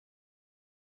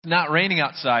not raining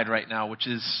outside right now, which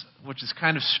is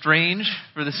kind of strange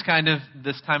for this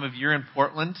time of year in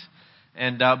Portland.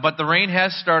 And but the rain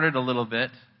has started a little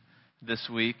bit this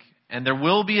week, and there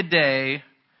will be a day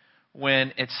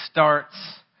when it starts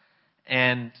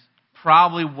and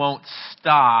probably won't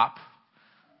stop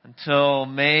until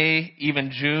May,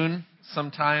 even June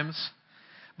sometimes.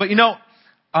 But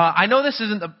I know this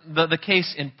isn't the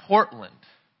case in Portland,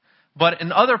 but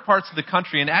in other parts of the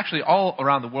country, and actually all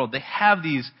around the world, they have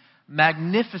these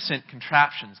magnificent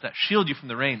contraptions that shield you from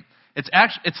the rain.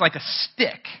 It's like a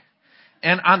stick,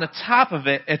 and on the top of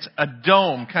it, it's a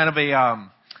dome, kind of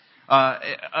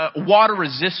a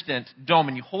water-resistant dome,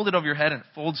 and you hold it over your head, and it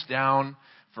folds down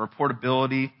for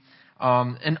portability.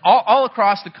 And all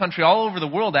across the country, all over the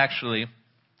world, actually,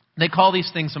 they call these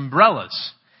things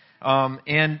umbrellas.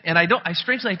 And I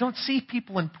don't see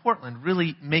people in Portland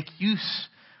really make use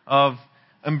of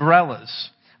umbrellas.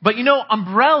 But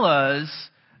umbrellas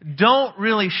don't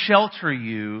really shelter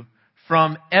you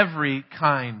from every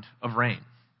kind of rain.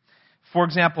 For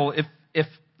example, if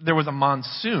there was a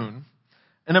monsoon,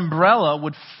 an umbrella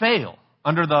would fail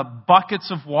under the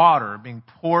buckets of water being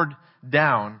poured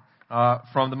down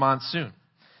from the monsoon.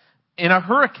 In a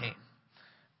hurricane,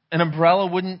 an umbrella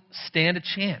wouldn't stand a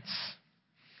chance,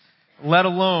 let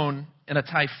alone in a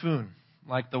typhoon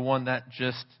like the one that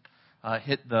just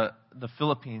hit the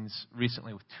Philippines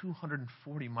recently with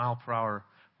 240 mile per hour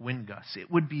wind gusts.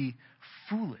 It would be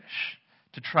foolish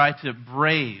to try to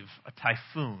brave a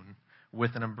typhoon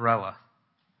with an umbrella.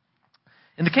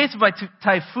 In the case of a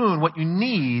typhoon, what you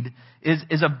need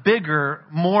is a bigger,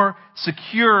 more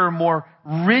secure, more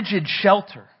rigid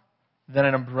shelter than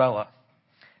an umbrella.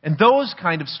 In those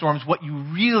kind of storms, what you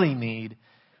really need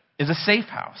is a safe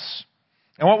house.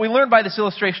 And what we learned by this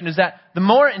illustration is that the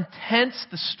more intense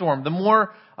the storm, the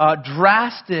more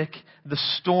drastic the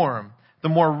storm, the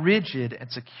more rigid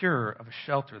and secure of a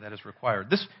shelter that is required.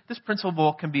 This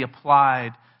principle can be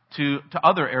applied to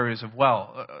other areas as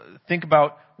well. Think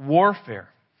about warfare.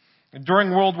 During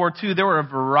World War II, there were a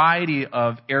variety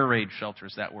of air raid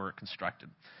shelters that were constructed.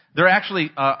 There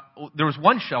was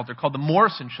one shelter called the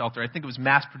Morrison shelter. I think it was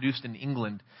mass-produced in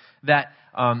England that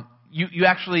you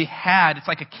actually had, it's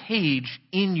like a cage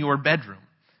in your bedroom.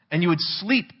 And you would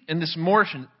sleep in this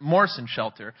Morrison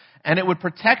shelter, and it would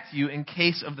protect you in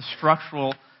case of the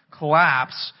structural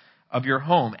collapse of your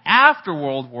home. After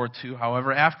World War II,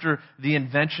 however, after the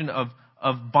invention of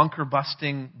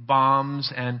bunker-busting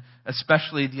bombs, and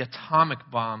especially the atomic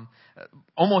bomb,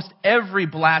 almost every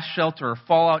blast shelter or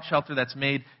fallout shelter that's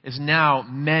made is now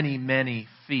many, many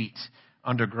feet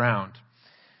underground.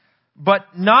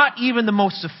 But not even the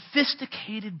most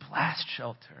sophisticated blast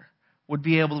shelter would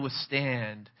be able to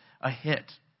withstand a hit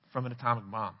from an atomic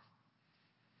bomb.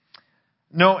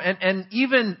 No, and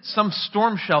even some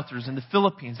storm shelters in the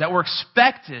Philippines that were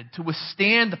expected to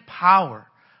withstand the power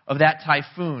of that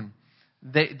typhoon,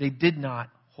 they did not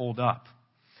hold up.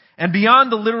 And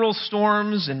beyond the literal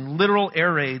storms and literal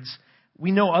air raids,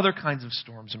 we know other kinds of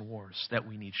storms and wars that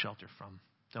we need shelter from,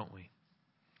 don't we?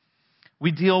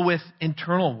 We deal with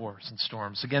internal wars and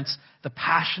storms against the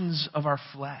passions of our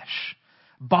flesh,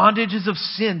 bondages of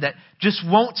sin that just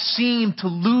won't seem to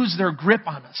lose their grip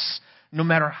on us, no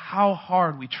matter how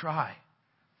hard we try.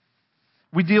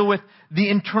 We deal with the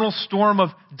internal storm of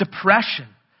depression.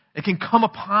 It can come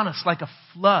upon us like a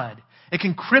flood. It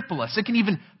can cripple us. It can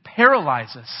even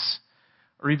paralyze us,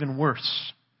 or even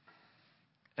worse.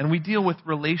 And we deal with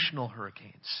relational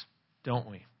hurricanes, don't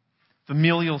we?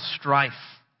 Familial strife,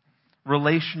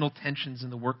 relational tensions in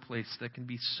the workplace that can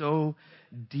be so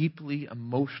deeply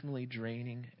emotionally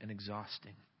draining and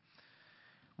exhausting.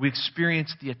 We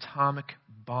experience the atomic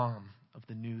bomb of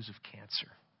the news of cancer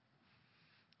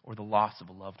or the loss of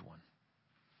a loved one.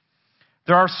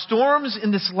 There are storms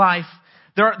in this life.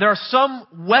 There are some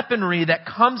weaponry that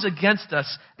comes against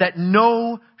us that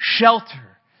no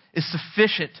shelter is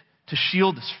sufficient to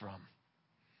shield us from.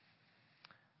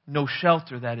 No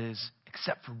shelter, that is,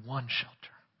 except for one shelter.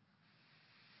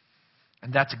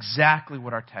 And that's exactly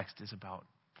what our text is about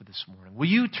for this morning. Will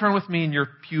you turn with me in your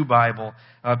pew Bible,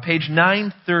 page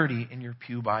 930 in your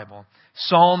pew Bible,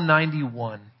 Psalm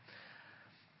 91.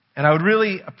 And I would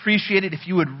really appreciate it if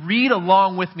you would read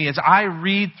along with me as I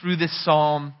read through this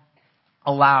psalm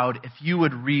aloud, if you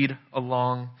would read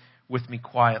along with me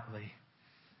quietly.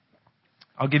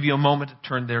 I'll give you a moment to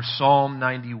turn there. Psalm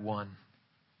 91.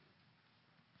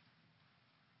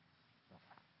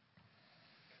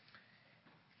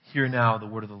 Hear now the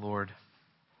word of the Lord.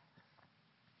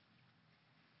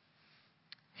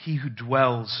 He who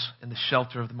dwells in the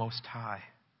shelter of the Most High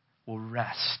will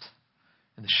rest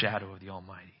in the shadow of the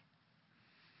Almighty.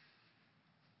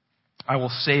 I will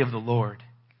say of the Lord,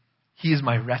 He is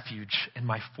my refuge and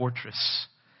my fortress,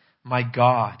 my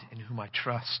God in whom I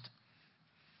trust.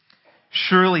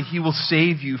 Surely He will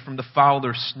save you from the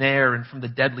fowler's snare and from the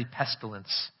deadly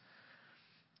pestilence.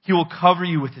 He will cover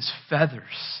you with His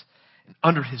feathers, and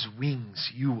under His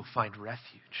wings you will find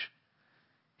refuge.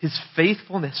 His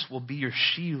faithfulness will be your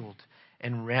shield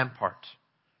and rampart.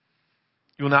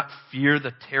 You will not fear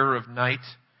the terror of night,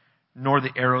 nor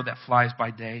the arrow that flies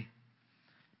by day,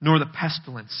 nor the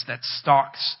pestilence that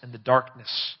stalks in the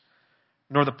darkness,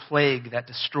 nor the plague that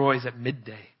destroys at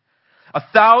midday.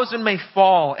 1,000 may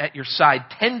fall at your side,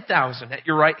 10,000 at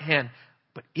your right hand,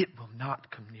 but it will not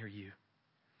come near you.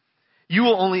 You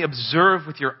will only observe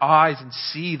with your eyes and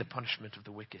see the punishment of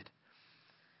the wicked.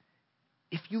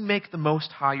 If you make the Most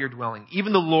High your dwelling,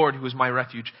 even the Lord who is my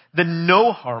refuge, then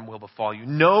no harm will befall you.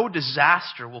 No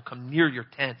disaster will come near your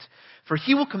tent. For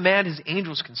He will command His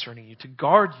angels concerning you to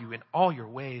guard you in all your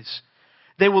ways.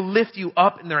 They will lift you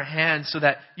up in their hands so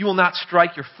that you will not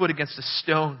strike your foot against a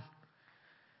stone.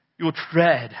 You will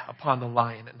tread upon the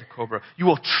lion and the cobra. You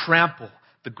will trample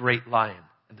the great lion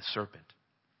and the serpent.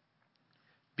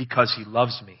 Because He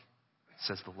loves me,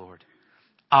 says the Lord,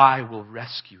 I will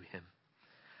rescue Him.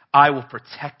 I will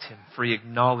protect him, for he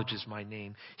acknowledges my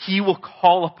name. He will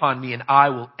call upon me, and I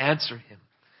will answer him.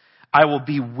 I will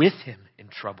be with him in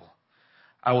trouble.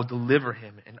 I will deliver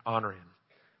him and honor him.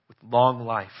 With long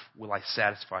life will I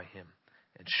satisfy him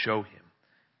and show him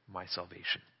my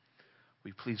salvation.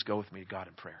 Will you please go with me to God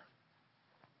in prayer?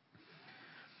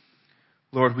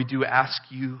 Lord, we do ask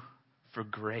you for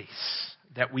grace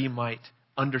that we might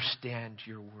understand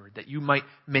your word, that you might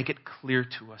make it clear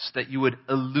to us, that you would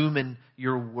illumine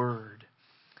your word,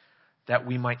 that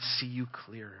we might see you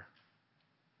clearer.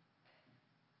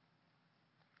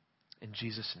 In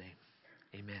Jesus'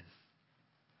 name, amen.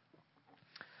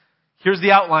 Here's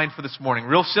the outline for this morning.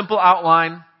 Real simple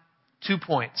outline, 2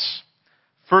 points.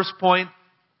 First point,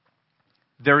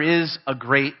 there is a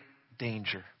great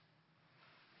danger.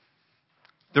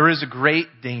 There is a great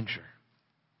danger.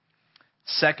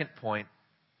 Second point,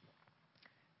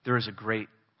 there is a great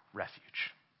refuge.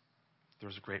 There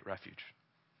is a great refuge.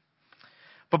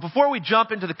 But before we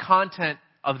jump into the content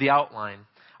of the outline,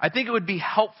 I think it would be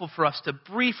helpful for us to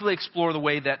briefly explore the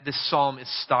way that this psalm is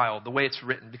styled, the way it's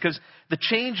written. Because the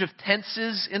change of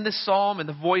tenses in this psalm and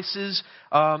the voices,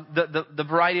 the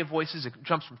variety of voices, it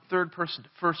jumps from third person to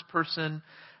first person.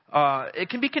 It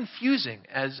can be confusing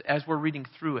as we're reading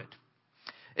through it.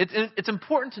 It's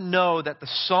important to know that the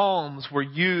Psalms were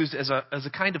used as a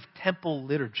kind of temple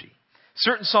liturgy.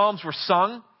 Certain Psalms were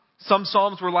sung. Some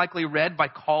Psalms were likely read by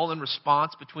call and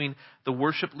response between the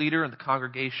worship leader and the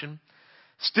congregation.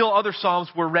 Still other Psalms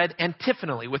were read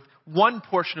antiphonally, with one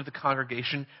portion of the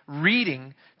congregation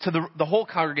reading to the whole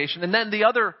congregation, and then the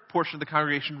other portion of the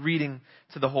congregation reading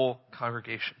to the whole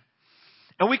congregation.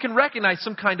 And we can recognize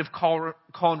some kind of call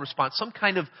and response, some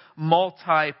kind of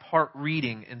multi-part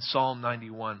reading in Psalm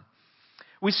 91.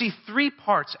 We see 3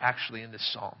 parts actually in this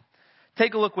psalm.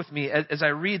 Take a look with me as I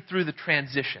read through the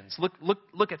transitions.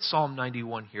 Look at Psalm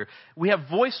 91 here. We have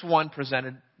voice 1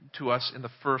 presented to us in the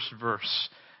first verse.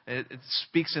 It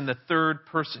speaks in the third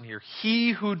person here.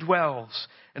 He who dwells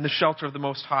in the shelter of the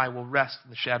Most High will rest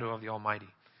in the shadow of the Almighty.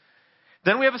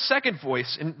 Then we have a second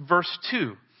voice in verse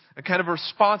 2, a kind of a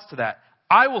response to that.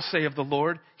 I will say of the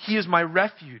Lord, He is my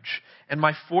refuge and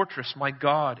my fortress, my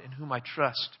God in whom I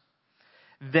trust.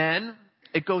 Then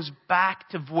it goes back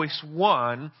to voice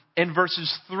 1 in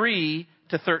verses 3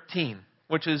 to 13,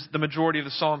 which is the majority of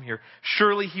the psalm here.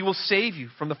 Surely He will save you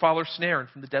from the fowler's snare and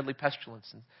from the deadly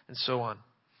pestilence, and so on.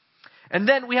 And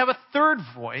then we have a third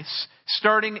voice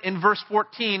starting in verse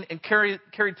 14 and carried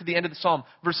to the end of the psalm,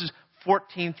 verses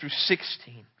 14 through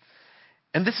 16.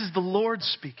 And this is the Lord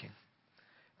speaking.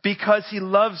 Because He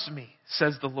loves me,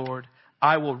 says the Lord,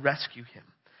 I will rescue him.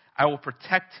 I will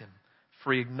protect him,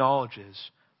 for He acknowledges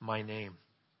my name.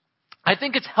 I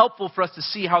think it's helpful for us to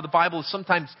see how the Bible is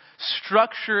sometimes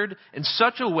structured in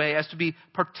such a way as to be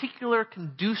particularly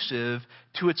conducive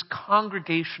to its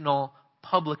congregational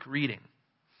public reading.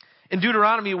 In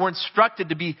Deuteronomy, we're instructed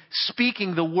to be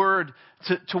speaking the word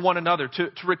to one another, to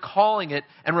recalling it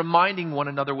and reminding one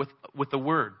another with the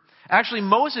word. Actually,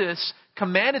 Moses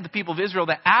commanded the people of Israel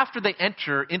that after they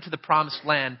enter into the promised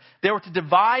land, they were to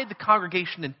divide the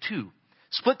congregation in 2.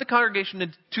 Split the congregation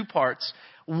into 2 parts.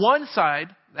 One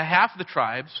side, half of the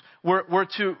tribes, were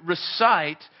to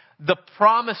recite the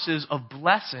promises of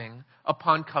blessing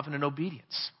upon covenant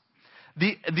obedience.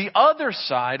 The other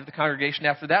side of the congregation,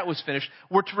 after that was finished,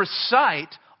 were to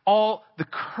recite all the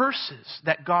curses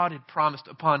that God had promised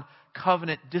upon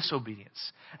covenant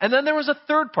disobedience. And then there was a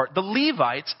third part. The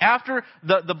Levites, after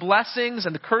the blessings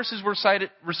and the curses were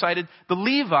recited, the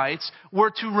Levites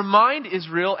were to remind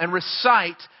Israel and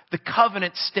recite the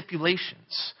covenant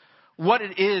stipulations, what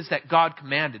it is that God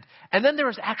commanded. And then there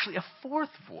was actually a fourth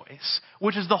voice,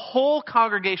 which is the whole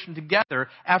congregation together,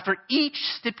 after each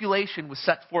stipulation was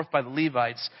set forth by the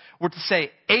Levites, were to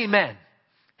say amen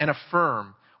and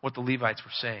affirm what the Levites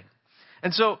were saying.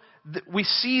 And so we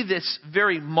see this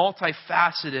very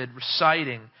multifaceted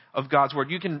reciting of God's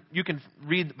word. You can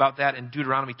read about that in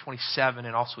Deuteronomy 27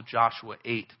 and also Joshua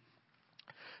 8.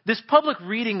 This public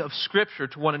reading of Scripture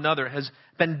to one another has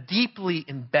been deeply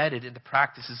embedded in the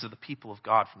practices of the people of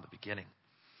God from the beginning.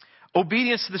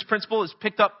 Obedience to this principle is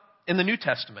picked up in the New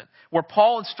Testament, where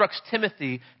Paul instructs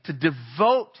Timothy to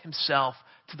devote himself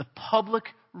to the public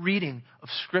reading of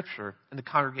Scripture in the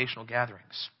congregational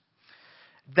gatherings.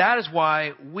 That is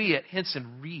why we at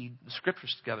Hinson read the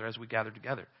Scriptures together as we gather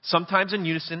together. Sometimes in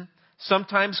unison,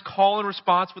 sometimes call and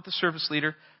response with the service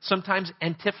leader, sometimes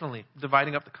antiphonally,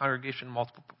 dividing up the congregation in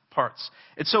multiple parts.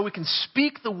 And so we can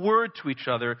speak the word to each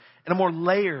other in a more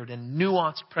layered and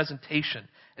nuanced presentation,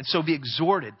 and so be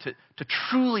exhorted to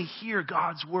truly hear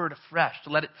God's word afresh, to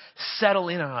let it settle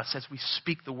in on us as we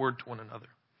speak the word to one another.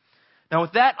 Now,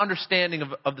 with that understanding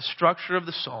of the structure of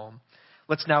the psalm,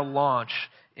 let's now launch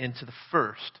into the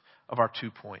first of our 2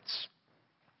 points.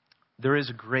 There is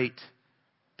a great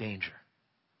danger.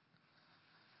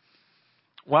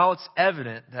 While it's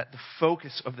evident that the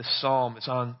focus of the psalm is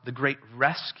on the great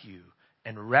rescue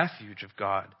and refuge of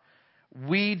God,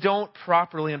 we don't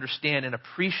properly understand and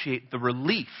appreciate the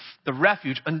relief, the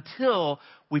refuge, until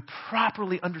we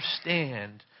properly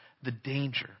understand the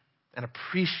danger and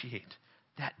appreciate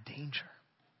that danger.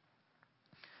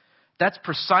 That's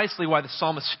precisely why the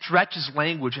psalmist stretches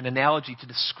language and analogy to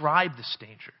describe this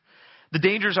danger. The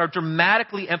dangers are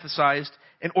dramatically emphasized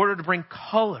in order to bring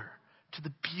color to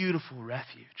the beautiful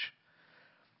refuge.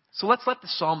 So let's let the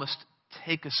psalmist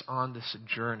take us on this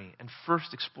journey and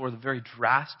first explore the very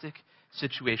drastic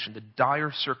situation, the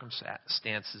dire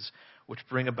circumstances which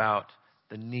bring about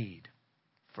the need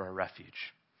for a refuge.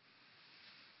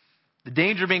 The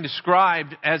danger being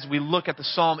described as we look at the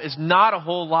psalm is not a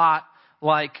whole lot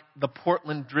like the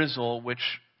Portland drizzle, which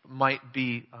might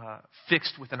be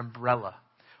fixed with an umbrella.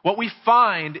 What we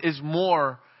find is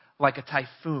more like a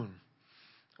typhoon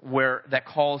that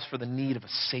calls for the need of a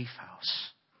safe house.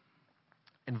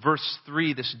 In verse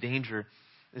 3, this danger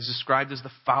is described as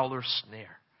the fowler's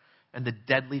snare and the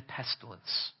deadly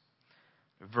pestilence.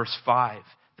 In verse 5,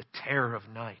 the terror of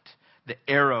night, the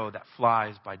arrow that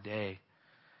flies by day.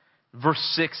 In verse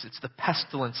 6, it's the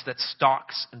pestilence that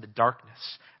stalks in the darkness,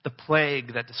 the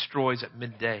plague that destroys at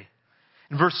midday.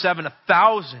 In verse 7,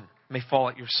 1,000 may fall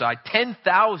at your side,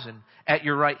 10,000 at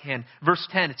your right hand. Verse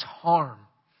 10, it's harm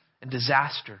and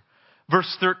disaster.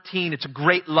 Verse 13, it's a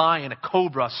great lion, a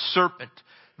cobra, a serpent.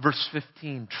 Verse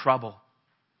 15, trouble.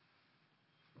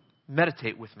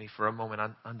 Meditate with me for a moment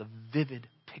on the vivid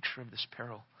picture of this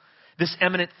peril. This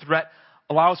imminent threat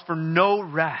allows for no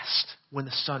rest when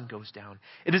the sun goes down.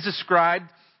 It is described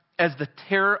as the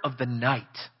terror of the night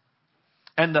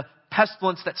and the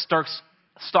pestilence that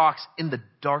stalks in the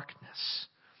darkness.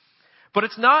 But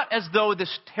it's not as though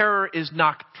this terror is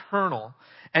nocturnal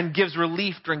and gives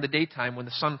relief during the daytime when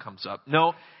the sun comes up.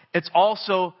 No, it's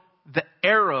also the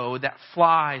arrow that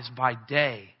flies by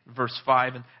day, verse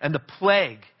 5, and the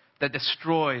plague that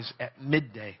destroys at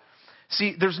midday.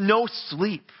 See, there's no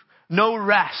sleep, no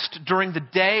rest during the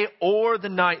day or the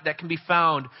night that can be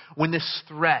found when this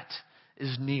threat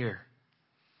is near.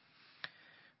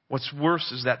 What's worse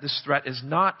is that this threat is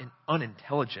not an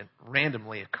unintelligent,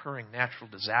 randomly occurring natural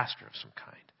disaster of some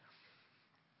kind.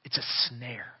 It's a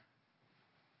snare,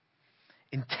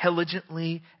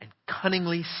 intelligently and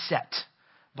cunningly set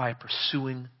by a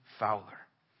pursuing fowler,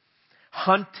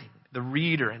 hunting the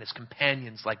reader and his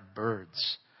companions like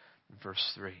birds. Verse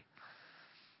 3.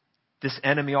 This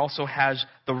enemy also has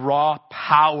the raw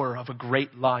power of a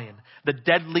great lion, the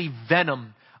deadly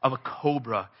venom of a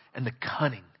cobra, and the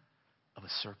cunning of a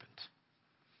serpent.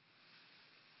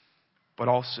 But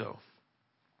also,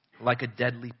 like a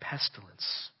deadly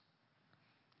pestilence,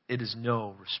 it is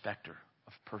no respecter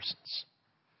of persons.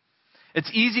 It's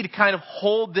easy to kind of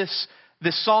hold this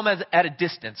psalm at a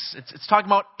distance. It's talking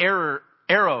about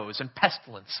arrows and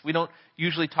pestilence. We don't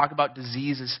usually talk about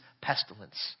disease as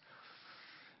pestilence.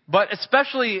 But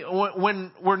especially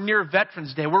when we're near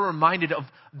Veterans Day, we're reminded of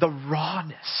the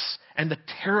rawness and the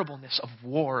terribleness of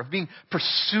war, of being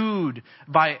pursued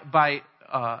by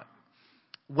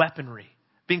weaponry,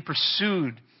 being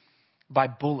pursued by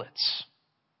bullets.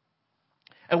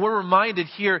 And we're reminded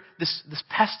here, this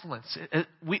pestilence,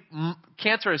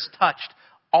 cancer has touched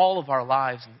all of our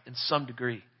lives in some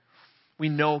degree. We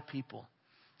know people,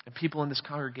 and people in this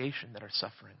congregation that are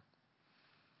suffering.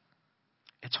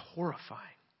 It's horrifying.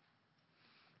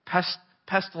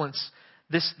 Pestilence,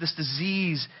 this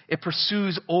disease, it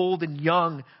pursues old and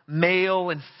young, male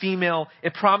and female.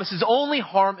 It promises only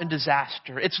harm and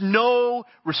disaster. It's no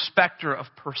respecter of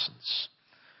persons.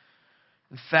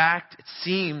 In fact, it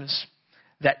seems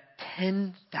that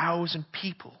 10,000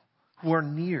 people who are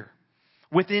near,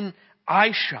 within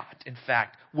eyeshot, in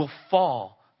fact, will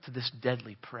fall to this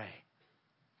deadly prey.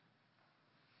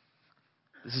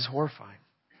 This is horrifying.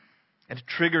 And it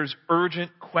triggers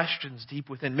urgent questions deep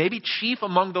within. Maybe chief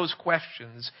among those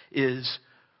questions is,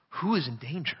 who is in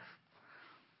danger?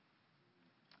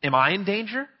 Am I in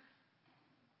danger?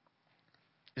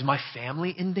 Is my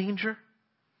family in danger?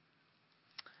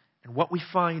 And what we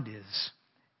find is,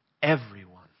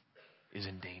 everyone is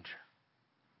in danger.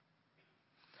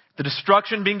 The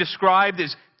destruction being described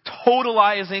is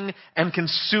totalizing and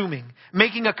consuming,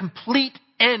 making a complete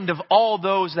end of all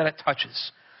those that it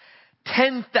touches.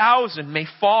 10,000 may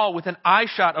fall within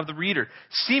eyeshot of the reader,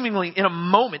 seemingly in a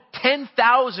moment.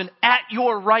 10,000 at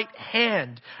your right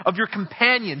hand of your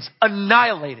companions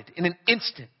annihilated in an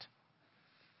instant.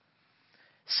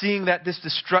 Seeing that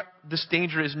this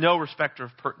danger is no respecter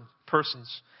of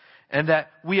persons, and that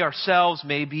we ourselves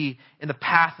may be in the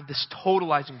path of this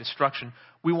totalizing destruction,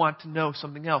 we want to know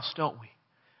something else, don't we?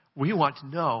 We want to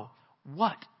know,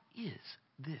 what is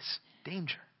this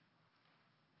danger?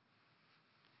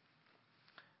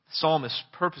 The psalmist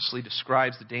purposely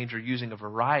describes the danger using a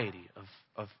variety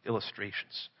of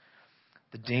illustrations.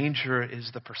 The danger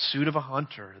is the pursuit of a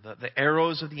hunter, the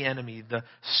arrows of the enemy, the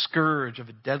scourge of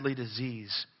a deadly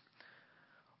disease.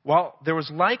 While there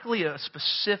was likely a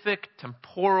specific,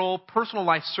 temporal, personal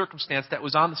life circumstance that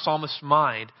was on the psalmist's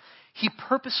mind, he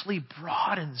purposely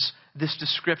broadens this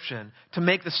description to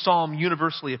make the psalm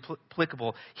universally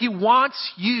applicable. He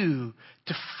wants you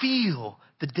to feel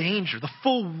the danger, the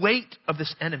full weight of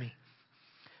this enemy.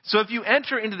 So if you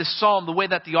enter into this psalm the way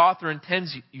that the author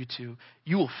intends you to,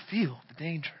 you will feel the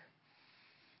danger.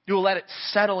 You will let it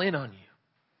settle in on you.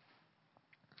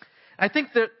 I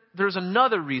think that there's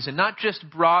another reason, not just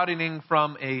broadening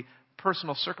from a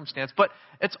personal circumstance, but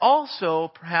it's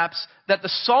also perhaps that the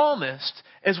psalmist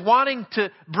is wanting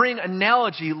to bring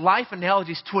life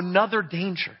analogies to another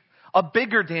danger, a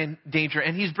bigger danger,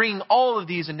 and he's bringing all of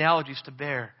these analogies to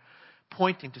bear,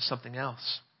 pointing to something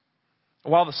else.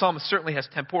 While the psalmist certainly has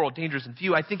temporal dangers in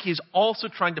view, I think he's also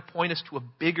trying to point us to a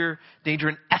bigger danger,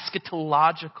 an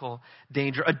eschatological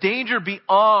danger, a danger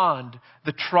beyond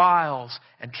the trials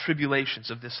and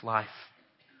tribulations of this life.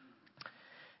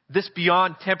 This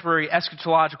beyond temporary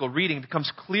eschatological reading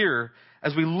becomes clearer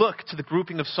as we look to the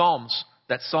grouping of psalms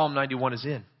that Psalm 91 is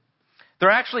in. There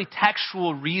are actually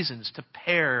textual reasons to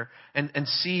pair and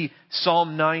see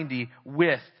Psalm 90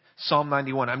 with Psalm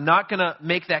 91. I'm not going to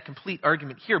make that complete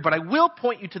argument here, but I will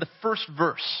point you to the first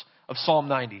verse of Psalm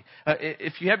 90.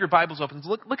 If you have your Bibles open,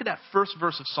 look at that first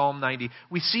verse of Psalm 90.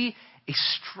 We see a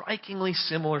strikingly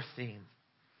similar theme.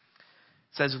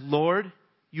 It says, Lord,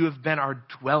 you have been our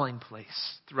dwelling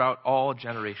place throughout all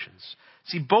generations.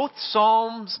 See, both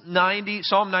Psalm 90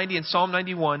 and Psalm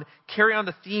 91 carry on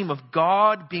the theme of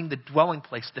God being the dwelling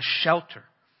place, the shelter.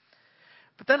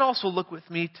 But then also look with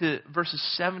me to verses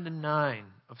 7 to 9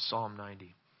 of Psalm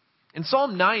 90. In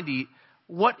Psalm 90,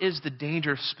 what is the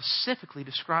danger specifically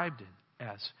described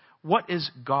as? What is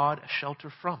God a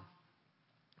shelter from?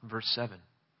 Verse 7.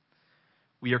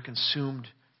 We are consumed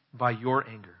by your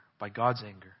anger, by God's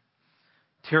anger,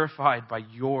 terrified by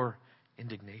your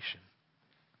indignation.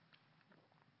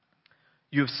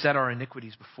 You have set our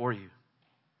iniquities before you,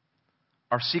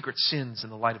 our secret sins in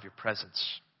the light of your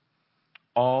presence.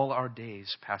 All our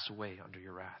days pass away under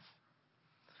your wrath.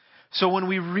 So when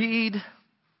we read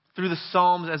through the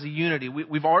Psalms as a unity,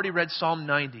 we've already read Psalm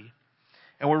 90,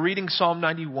 and we're reading Psalm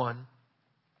 91.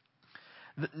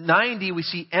 The 90, we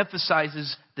see,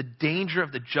 emphasizes the danger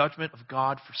of the judgment of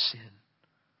God for sin,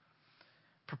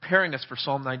 preparing us for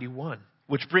Psalm 91,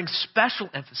 which brings special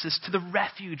emphasis to the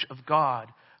refuge of God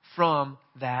from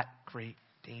that great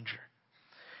danger.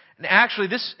 And actually,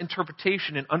 this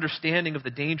interpretation and understanding of the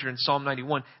danger in Psalm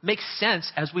 91 makes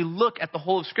sense as we look at the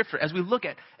whole of Scripture, as we look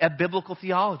at biblical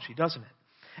theology, doesn't it?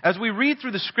 As we read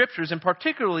through the Scriptures, and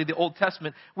particularly the Old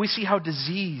Testament, we see how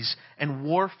disease and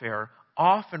warfare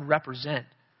often represent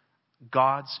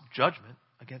God's judgment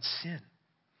against sin.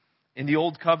 In the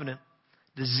Old Covenant,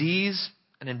 disease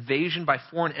and invasion by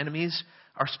foreign enemies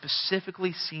are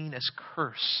specifically seen as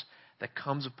curse that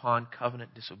comes upon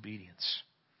covenant disobedience.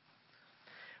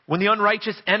 When the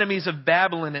unrighteous enemies of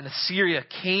Babylon and Assyria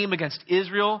came against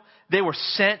Israel, they were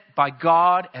sent by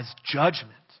God as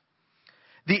judgment.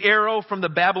 The arrow from the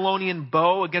Babylonian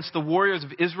bow against the warriors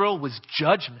of Israel was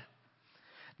judgment.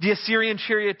 The Assyrian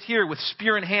charioteer with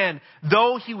spear in hand,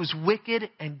 though he was wicked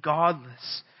and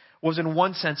godless, was in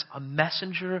one sense a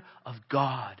messenger of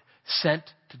God, sent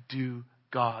to do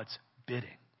God's bidding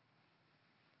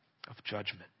of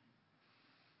judgment.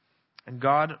 And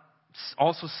God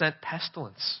also sent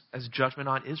pestilence as judgment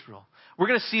on Israel. We're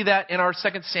going to see that in our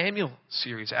 2 Samuel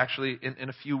series, actually, in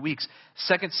a few weeks.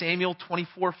 2 Samuel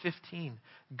 24:15.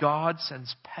 God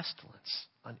sends pestilence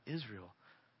on Israel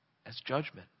as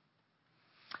judgment.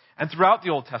 And throughout the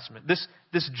Old Testament,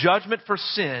 this judgment for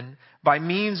sin by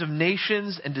means of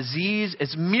nations and disease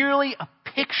is merely a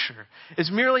picture,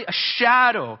 is merely a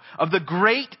shadow of the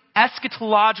great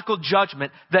eschatological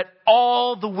judgment that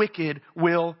all the wicked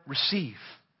will receive.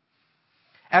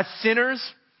 As sinners,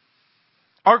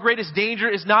 our greatest danger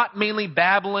is not mainly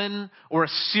Babylon or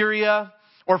Assyria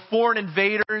or foreign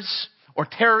invaders or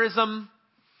terrorism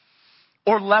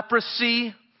or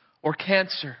leprosy or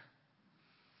cancer.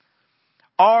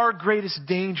 Our greatest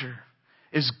danger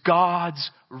is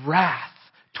God's wrath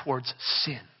towards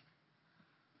sin.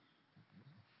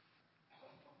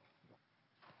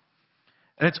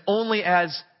 And it's only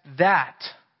as that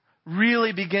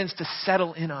really begins to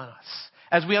settle in on us,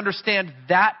 as we understand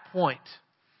that point,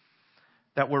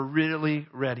 that we're really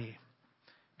ready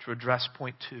to address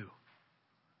point 2,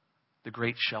 the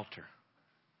great shelter.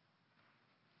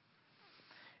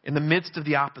 In the midst of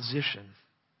the opposition,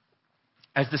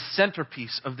 as the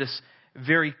centerpiece of this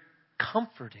very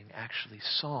comforting, actually,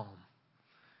 psalm,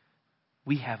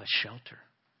 we have a shelter.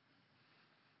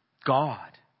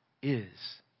 God is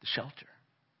the shelter.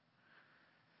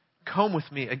 Come with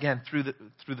me again through the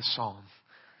psalm.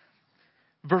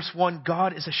 Verse 1,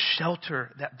 God is a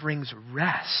shelter that brings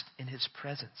rest in His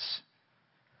presence.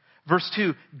 Verse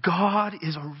 2, God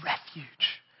is a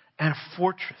refuge and a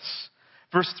fortress.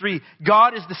 Verse 3,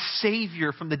 God is the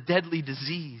Savior from the deadly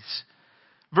disease.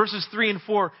 Verses 3 and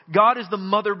 4, God is the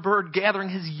mother bird gathering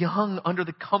his young under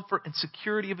the comfort and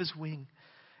security of his wing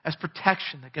as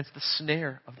protection against the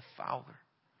snare of the fowler.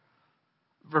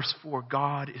 Verse 4,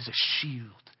 God is a shield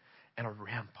and a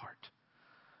rampart.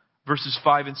 Verses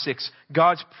 5 and 6,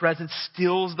 God's presence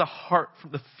stills the heart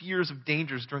from the fears of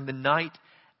dangers during the night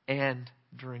and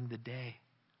during the day.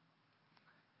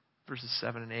 Verses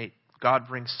 7 and 8, God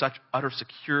brings such utter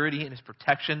security in His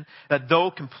protection that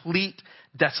though complete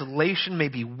desolation may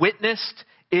be witnessed,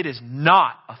 it is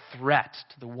not a threat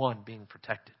to the one being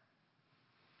protected.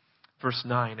 Verse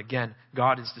 9, again,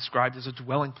 God is described as a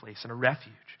dwelling place and a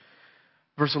refuge.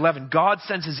 Verse 11, God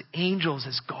sends His angels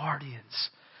as guardians.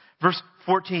 Verse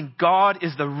 14, God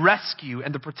is the rescue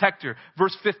and the protector.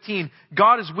 Verse 15,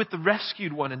 God is with the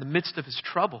rescued one in the midst of his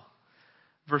trouble.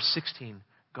 Verse 16,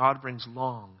 God brings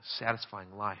long,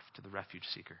 satisfying life to the refuge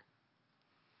seeker.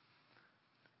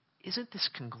 Isn't this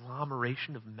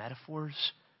conglomeration of metaphors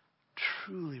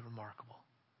truly remarkable?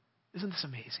 Isn't this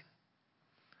amazing?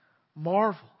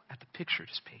 Marvel at the picture it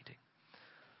is painting.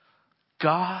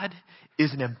 God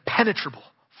is an impenetrable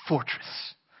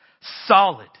fortress,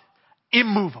 solid,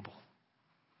 immovable.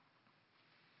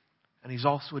 And He's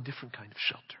also a different kind of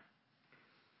shelter.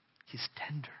 He's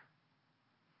tender.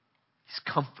 He's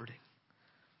comforting.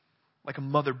 Like a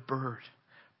mother bird,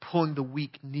 pulling the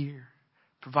weak near,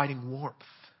 providing warmth.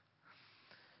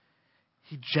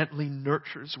 He gently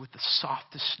nurtures with the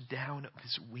softest down of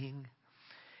His wing,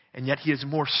 and yet He is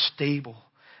more stable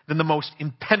than the most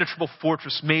impenetrable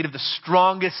fortress made of the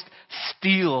strongest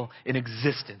steel in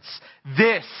existence.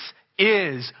 This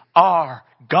is our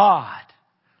God.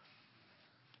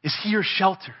 Is He your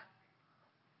shelter?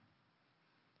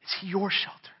 Is He your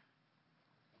shelter?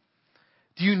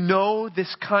 Do you know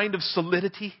this kind of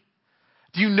solidity?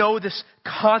 Do you know this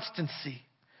constancy,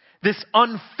 this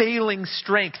unfailing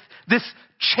strength, this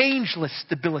changeless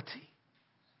stability?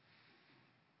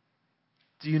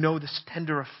 Do you know this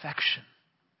tender affection,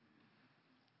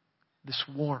 this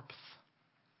warmth,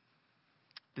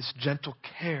 this gentle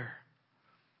care,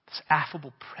 this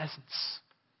affable presence?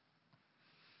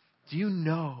 Do you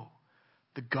know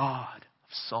the God of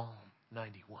Psalm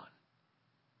 91?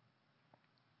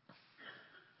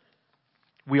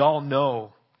 We all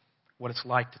know what it's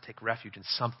like to take refuge in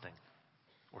something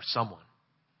or someone.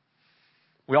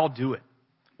 We all do it.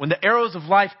 When the arrows of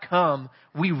life come,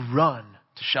 we run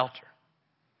to shelter.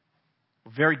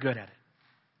 We're very good at it.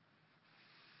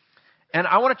 And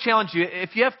I want to challenge you,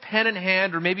 if you have pen in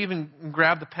hand or maybe even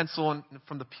grab the pencil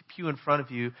from the pew in front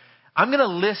of you, I'm going to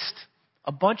list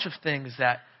a bunch of things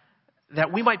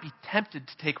that we might be tempted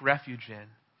to take refuge in.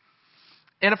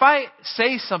 And if I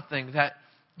say something that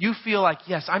you feel like,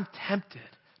 yes, I'm tempted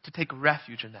to take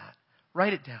refuge in that,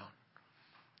 write it down.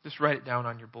 Just write it down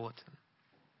on your bulletin.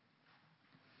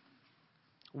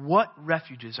 What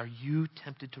refuges are you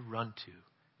tempted to run to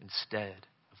instead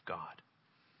of God?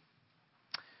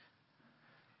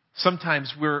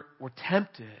 Sometimes we're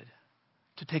tempted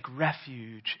to take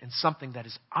refuge in something that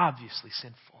is obviously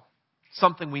sinful,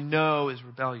 something we know is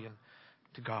rebellion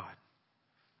to God.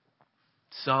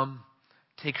 Some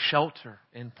take shelter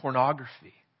in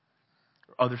pornography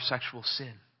or other sexual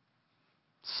sin.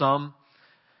 Some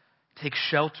take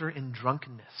shelter in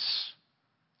drunkenness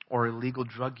or illegal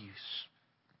drug use.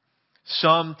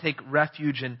 Some take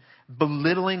refuge in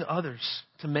belittling others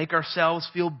to make ourselves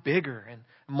feel bigger and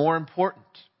more important.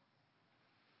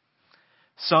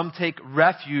 Some take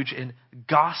refuge in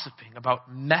gossiping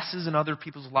about messes in other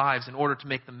people's lives in order to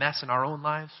make the mess in our own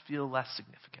lives feel less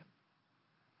significant.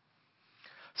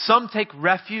 Some take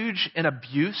refuge in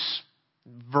abuse,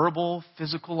 verbal,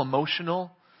 physical,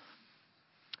 emotional,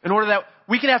 in order that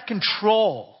we can have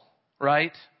control,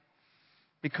 right?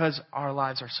 Because our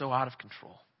lives are so out of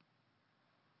control.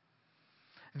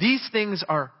 These things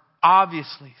are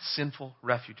obviously sinful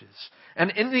refuges.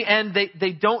 And in the end,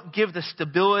 they don't give the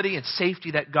stability and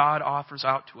safety that God offers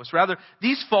out to us. Rather,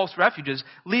 these false refuges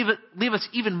leave us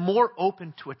even more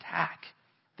open to attack.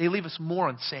 They leave us more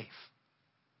unsafe.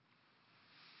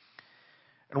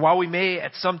 And while we may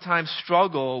at some times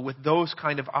struggle with those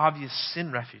kind of obvious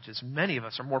sin refuges, many of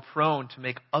us are more prone to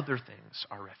make other things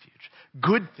our refuge.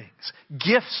 Good things,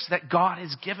 gifts that God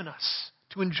has given us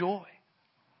to enjoy.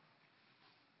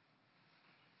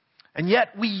 And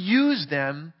yet we use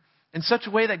them in such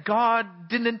a way that God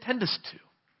didn't intend us to.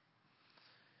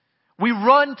 We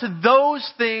run to those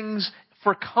things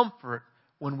for comfort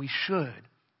when we should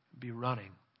be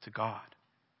running to God.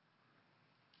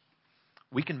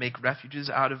 We can make refuges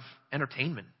out of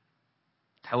entertainment,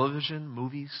 television,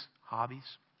 movies, hobbies.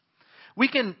 We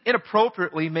can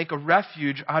inappropriately make a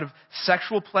refuge out of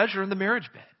sexual pleasure in the marriage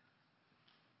bed.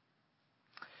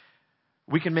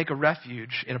 We can make a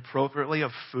refuge inappropriately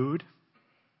of food,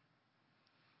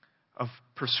 of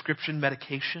prescription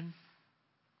medication,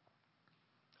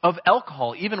 of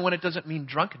alcohol, even when it doesn't mean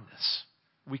drunkenness.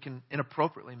 We can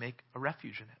inappropriately make a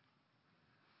refuge in it.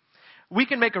 We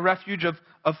can make a refuge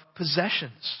of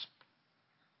possessions,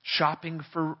 shopping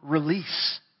for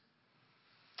release.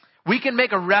 We can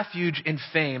make a refuge in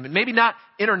fame, and maybe not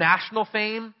international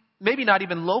fame, maybe not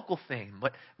even local fame,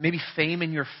 but maybe fame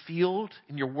in your field,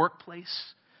 in your workplace,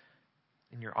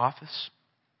 in your office.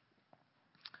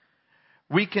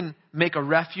 We can make a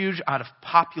refuge out of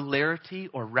popularity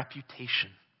or reputation.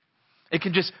 It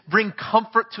can just bring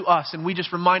comfort to us, and we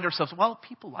just remind ourselves, well,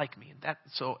 people like me, and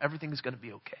so everything is going to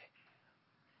be okay.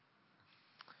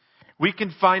 We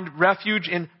can find refuge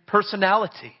in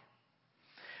personality.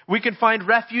 We can find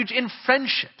refuge in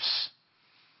friendships.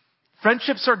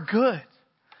 Friendships are good,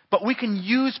 but we can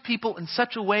use people in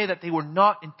such a way that they were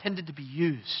not intended to be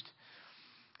used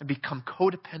and become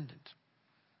codependent.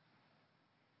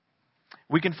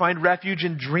 We can find refuge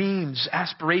in dreams,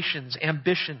 aspirations,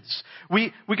 ambitions.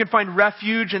 We can find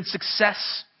refuge in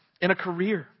success in a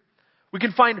career. We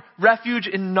can find refuge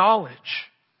in knowledge.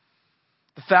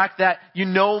 The fact that you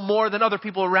know more than other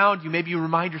people around you, maybe you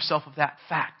remind yourself of that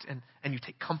fact and you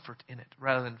take comfort in it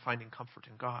rather than finding comfort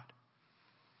in God.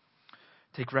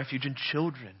 Take refuge in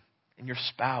children, in your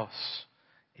spouse,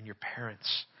 in your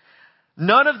parents.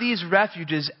 None of these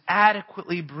refuges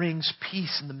adequately brings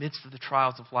peace in the midst of the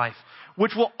trials of life,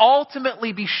 which will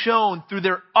ultimately be shown through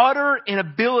their utter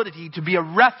inability to be a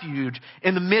refuge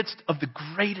in the midst of the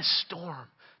greatest storm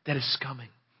that is coming.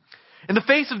 In the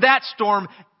face of that storm,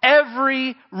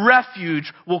 every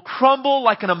refuge will crumble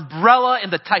like an umbrella in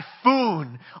the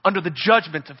typhoon under the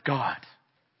judgment of God.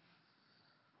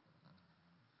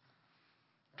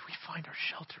 Do we find our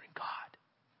shelter in God?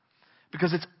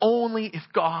 Because it's only if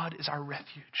God is our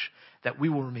refuge that we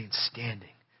will remain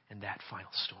standing in that final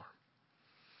storm.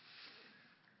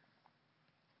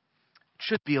 It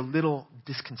should be a little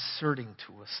disconcerting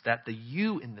to us that the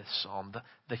you in this psalm,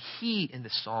 the he in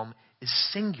this psalm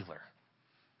is singular,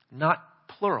 not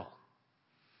plural.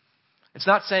 It's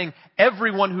not saying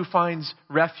everyone who finds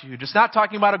refuge. It's not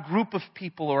talking about a group of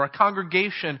people or a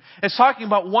congregation. It's talking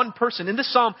about one person. In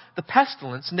this psalm, the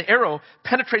pestilence and the arrow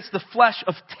penetrates the flesh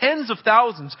of tens of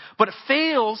thousands, but it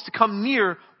fails to come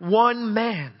near one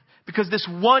man because this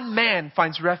one man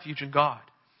finds refuge in God.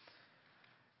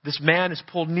 This man is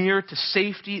pulled near to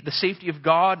safety, the safety of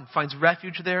God, and finds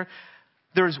refuge there.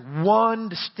 There is one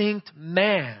distinct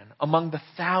man among the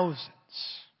thousands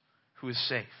who is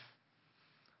safe.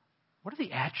 What are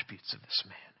the attributes of this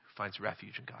man who finds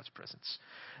refuge in God's presence.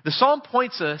 The psalm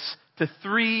points us to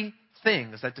three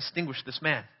things that distinguish this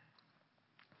man.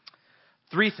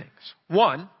 Three things.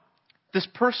 One, this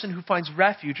person who finds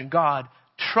refuge in God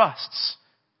trusts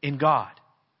in God.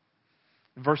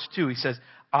 In verse 2, he says,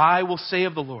 I will say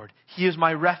of the Lord, He is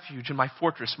my refuge and my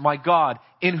fortress, my God,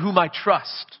 in whom I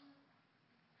trust.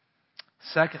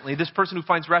 Secondly, this person who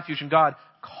finds refuge in God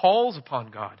calls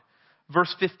upon God.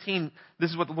 Verse 15,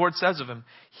 this is what the Lord says of him.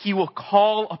 He will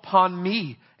call upon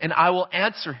me and I will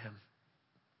answer him.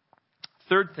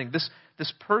 Third thing, this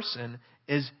person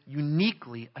is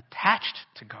uniquely attached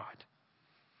to God.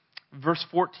 Verse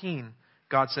 14,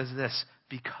 God says this,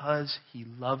 because He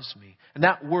loves me. And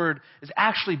that word is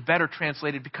actually better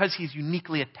translated because He's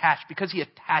uniquely attached, because He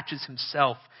attaches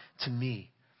Himself to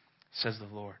me, says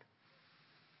the Lord.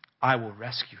 I will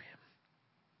rescue him.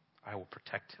 I will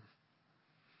protect him.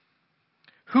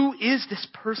 Who is this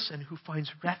person who finds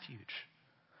refuge?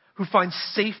 Who finds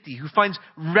safety? Who finds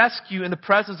rescue in the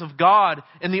presence of God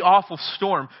in the awful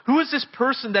storm? Who is this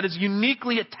person that is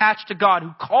uniquely attached to God,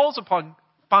 who calls upon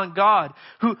God,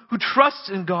 who trusts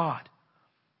in God?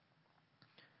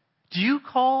 Do you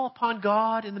call upon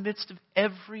God in the midst of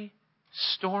every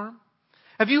storm?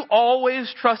 Have you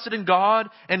always trusted in God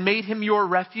and made Him your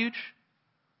refuge?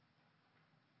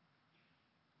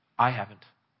 I haven't.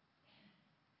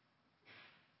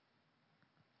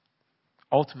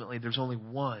 Ultimately, there's only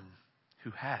one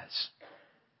who has.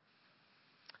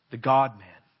 The God-man,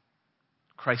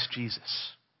 Christ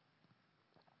Jesus.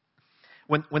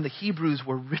 When the Hebrews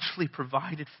were richly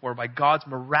provided for by God's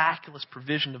miraculous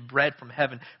provision of bread from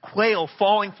heaven, quail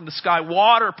falling from the sky,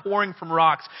 water pouring from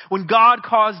rocks, when God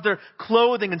caused their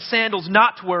clothing and sandals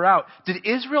not to wear out, did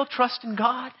Israel trust in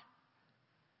God?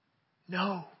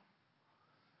 No.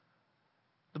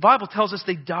 The Bible tells us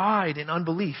they died in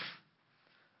unbelief.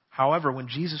 However, when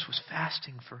Jesus was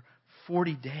fasting for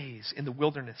 40 days in the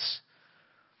wilderness,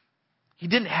 He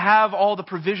didn't have all the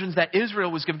provisions that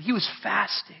Israel was given. He was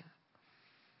fasting.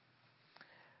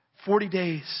 40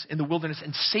 days in the wilderness,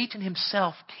 and Satan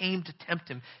himself came to tempt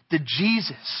Him. Did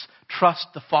Jesus trust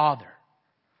the Father?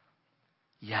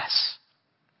 Yes.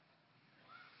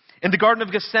 In the Garden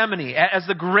of Gethsemane, as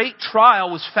the great trial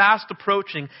was fast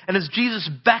approaching, and as Jesus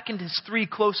beckoned His three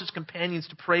closest companions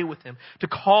to pray with Him, to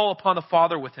call upon the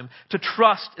Father with Him, to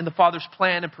trust in the Father's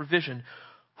plan and provision,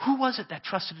 who was it that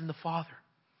trusted in the Father?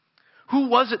 Who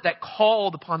was it that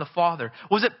called upon the Father?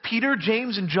 Was it Peter,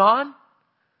 James, and John?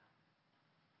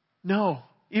 No.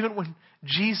 Even when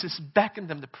Jesus beckoned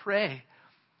them to pray,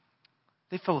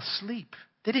 they fell asleep.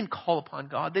 They didn't call upon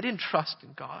God. They didn't trust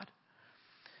in God.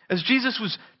 As Jesus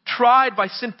was tried by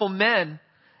sinful men,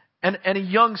 and a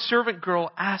young servant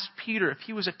girl asked Peter if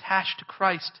he was attached to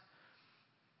Christ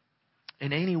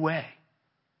in any way,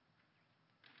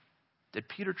 did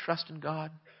Peter trust in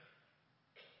God?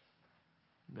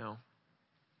 No.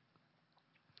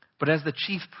 But as the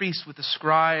chief priests with the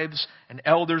scribes and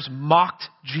elders mocked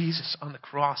Jesus on the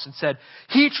cross and said,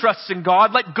 He trusts in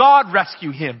God, let God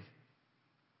rescue Him.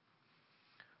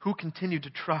 Who continued to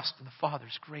trust in the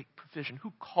Father's great provision?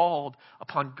 Who called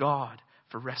upon God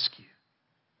for rescue?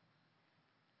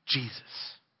 Jesus.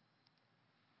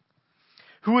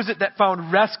 Who is it that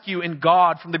found rescue in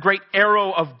God from the great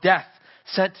arrow of death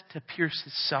sent to pierce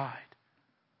His side?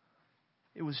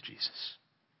 It was Jesus.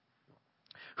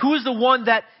 Who is the one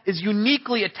that is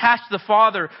uniquely attached to the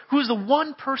Father? Who is the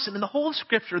one person in the whole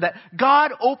Scripture that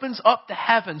God opens up the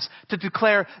heavens to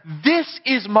declare, this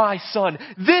is my Son.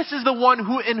 This is the one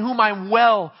in whom I'm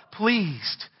well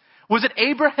pleased. Was it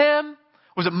Abraham?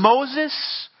 Was it Moses?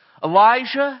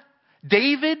 Elijah?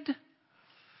 David?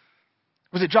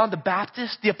 Was it John the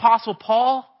Baptist? The Apostle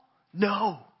Paul?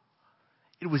 No.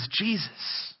 It was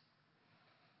Jesus.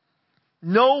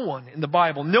 No one in the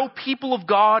Bible, no people of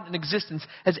God in existence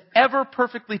has ever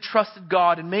perfectly trusted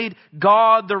God and made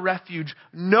God their refuge.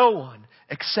 No one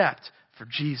except for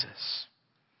Jesus.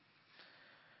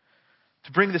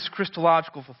 To bring this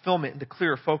Christological fulfillment into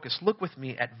clearer focus, look with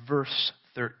me at verse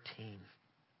 13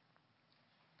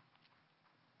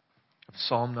 of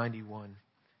Psalm 91.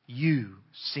 You,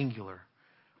 singular,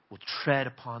 will tread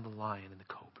upon the lion and the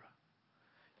cobra.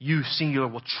 You, singular,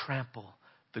 will trample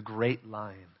the great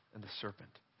lion and the serpent.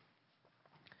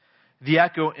 The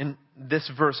echo in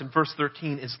this verse, in verse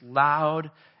 13, is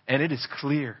loud and it is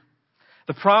clear.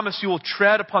 The promise, you will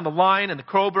tread upon the lion and the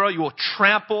cobra, you will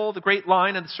trample the great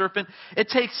lion and the serpent. It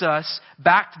takes us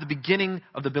back to the beginning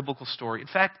of the biblical story. In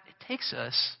fact, it takes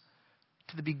us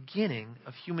to the beginning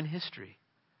of human history.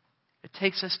 It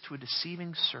takes us to a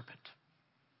deceiving serpent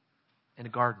in a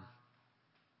garden.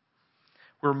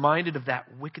 We're reminded of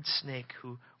that wicked snake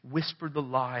who whispered the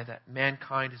lie that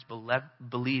mankind has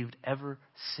believed ever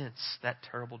since that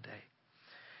terrible day.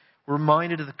 We're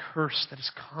reminded of the curse that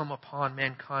has come upon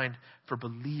mankind for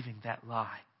believing that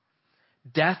lie.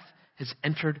 Death has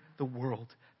entered the world.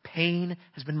 Pain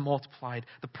has been multiplied.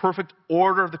 The perfect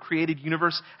order of the created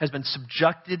universe has been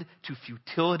subjected to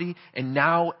futility, and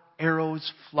now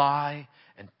arrows fly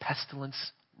and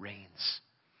pestilence reigns.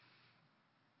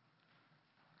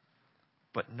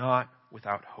 But not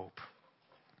without hope.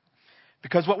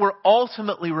 Because what we're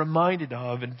ultimately reminded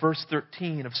of in verse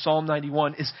 13 of Psalm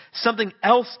 91 is something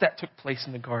else that took place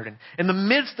in the garden. In the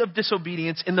midst of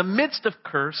disobedience, in the midst of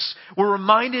curse, we're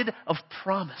reminded of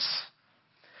promise.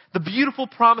 The beautiful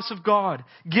promise of God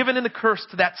given in the curse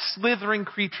to that slithering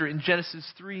creature in Genesis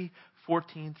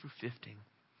 3:14 through 15.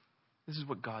 This is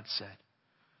what God said.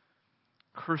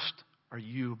 Cursed are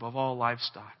you above all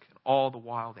livestock and all the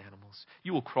wild animals.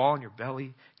 You will crawl on your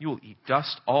belly. You will eat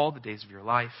dust all the days of your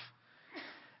life.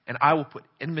 And I will put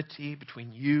enmity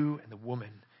between you and the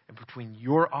woman, and between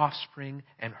your offspring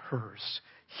and hers.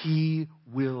 He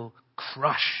will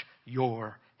crush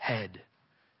your head,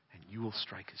 and you will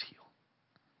strike his heel.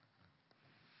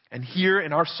 And here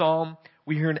in our psalm,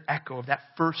 we hear an echo of that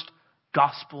first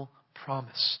gospel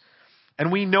promise.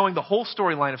 And we, knowing the whole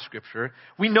storyline of Scripture,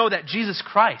 we know that Jesus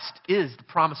Christ is the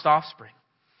promised offspring.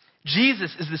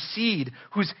 Jesus is the seed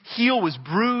whose heel was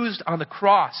bruised on the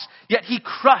cross, yet he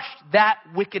crushed that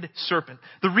wicked serpent.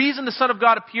 The reason the Son of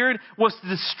God appeared was to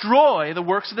destroy the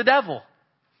works of the devil.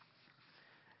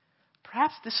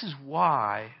 Perhaps this is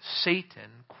why Satan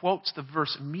quotes the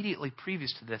verse immediately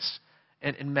previous to this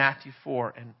in Matthew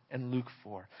 4 and Luke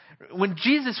 4. When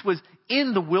Jesus was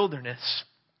in the wilderness,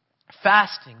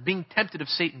 fasting, being tempted of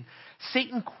Satan,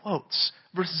 Satan quotes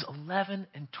verses 11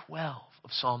 and 12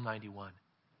 of Psalm 91.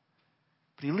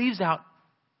 But he leaves out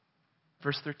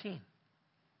verse 13.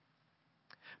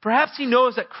 Perhaps he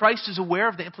knows that Christ is aware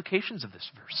of the implications of this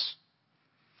verse.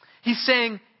 He's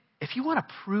saying, if you want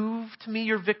to prove to me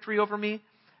your victory over me,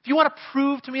 if you want to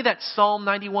prove to me that Psalm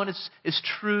 91 is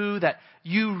true, that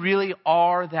you really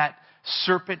are that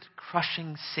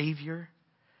serpent-crushing Savior,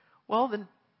 well, then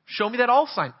show me that all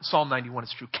Psalm 91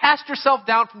 is true. Cast yourself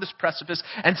down from this precipice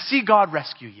and see God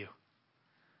rescue you.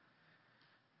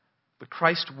 But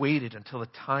Christ waited until the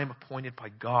time appointed by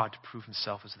God to prove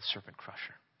himself as the serpent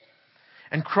crusher.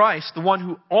 And Christ, the one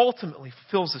who ultimately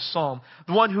fulfills the psalm,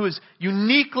 the one who is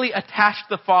uniquely attached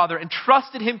to the Father and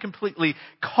trusted him completely,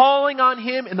 calling on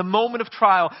him in the moment of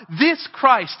trial, this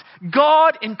Christ,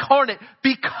 God incarnate,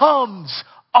 becomes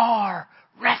our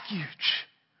refuge.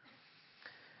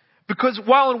 Because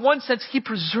while in one sense he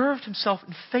preserved himself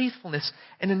in faithfulness,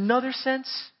 in another sense,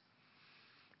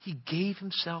 he gave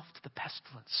himself to the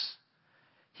pestilence.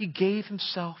 He gave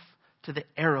himself to the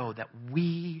arrow that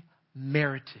we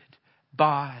merited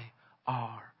by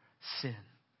our sin.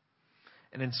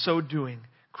 And in so doing,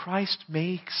 Christ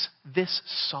makes this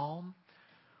psalm,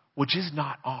 which is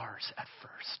not ours at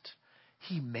first,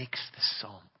 he makes this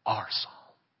psalm our psalm.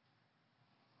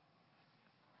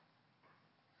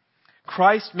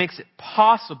 Christ makes it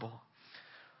possible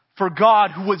for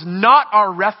God, who was not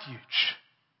our refuge,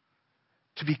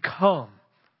 to become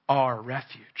our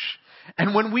refuge.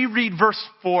 And when we read verse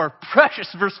 4,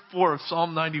 precious verse 4 of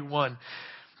Psalm 91,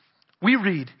 we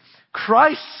read,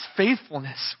 Christ's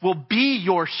faithfulness will be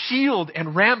your shield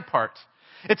and rampart.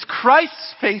 It's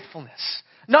Christ's faithfulness,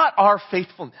 not our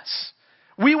faithfulness.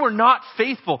 We were not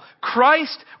faithful.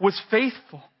 Christ was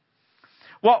faithful.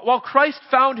 While Christ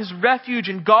found his refuge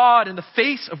in God in the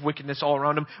face of wickedness all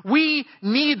around him, we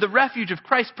need the refuge of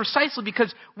Christ precisely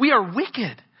because we are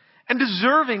wicked and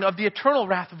deserving of the eternal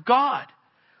wrath of God.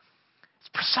 It's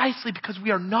precisely because we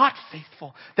are not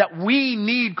faithful that we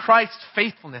need Christ's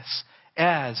faithfulness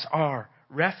as our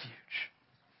refuge.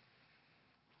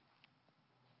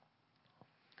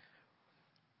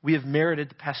 We have merited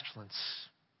the pestilence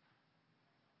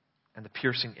and the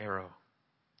piercing arrow,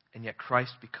 and yet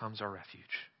Christ becomes our refuge.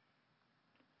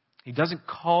 He doesn't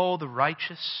call the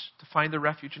righteous to find their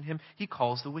refuge in him. He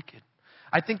calls the wicked.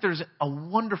 I think there's a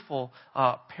wonderful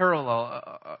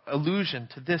parallel, allusion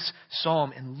to this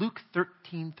psalm in Luke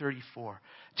 13:34.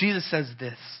 Jesus says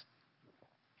this,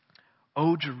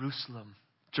 O Jerusalem,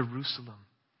 Jerusalem,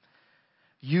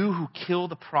 you who kill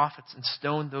the prophets and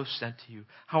stone those sent to you,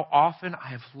 how often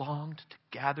I have longed to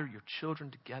gather your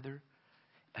children together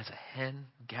as a hen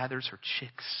gathers her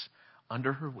chicks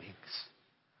under her wings,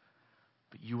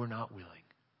 but you are not willing.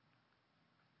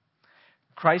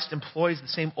 Christ employs the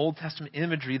same Old Testament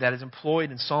imagery that is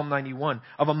employed in Psalm 91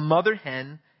 of a mother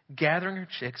hen gathering her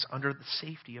chicks under the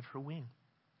safety of her wing.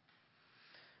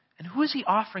 And who is he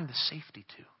offering the safety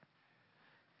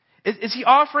to? Is he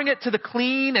offering it to the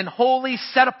clean and holy,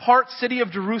 set-apart city of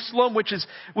Jerusalem, which is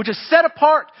set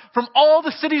apart from all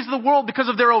the cities of the world because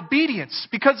of their obedience,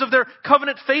 because of their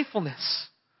covenant faithfulness?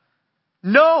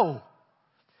 No.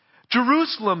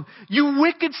 Jerusalem, you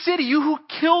wicked city, you who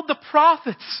killed the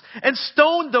prophets and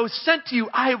stoned those sent to you,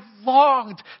 I have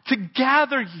longed to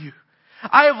gather you.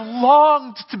 I have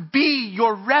longed to be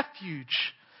your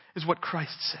refuge, is what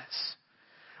Christ says.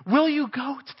 Will you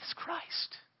go to this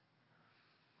Christ?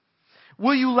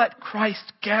 Will you let Christ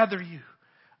gather you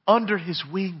under his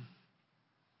wing?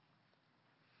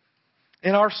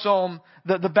 In our psalm,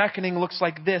 the beckoning looks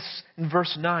like this in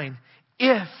verse 9.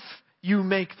 If you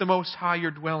make the Most High your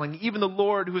dwelling, even the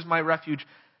Lord who is my refuge,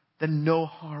 then no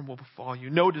harm will befall you.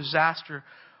 No disaster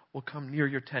will come near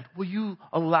your tent. Will you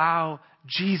allow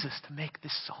Jesus to make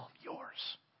this psalm yours?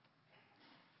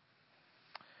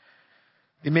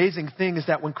 The amazing thing is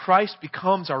that when Christ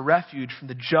becomes our refuge from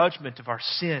the judgment of our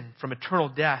sin, from eternal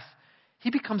death,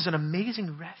 he becomes an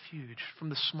amazing refuge from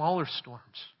the smaller storms,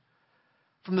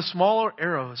 from the smaller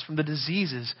arrows, from the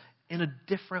diseases in a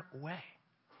different way.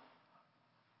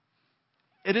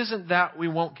 It isn't that we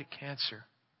won't get cancer,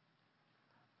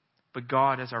 but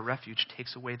God, as our refuge,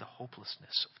 takes away the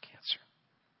hopelessness of cancer.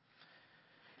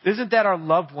 It isn't that our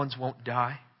loved ones won't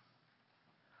die,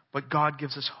 but God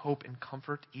gives us hope and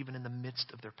comfort even in the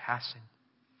midst of their passing.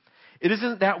 It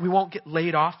isn't that we won't get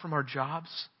laid off from our jobs,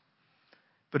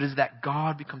 but it is that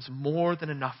God becomes more than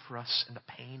enough for us in the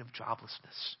pain of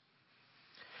joblessness.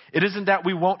 It isn't that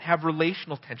we won't have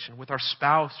relational tension with our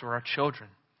spouse or our children,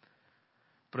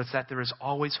 but it's that there is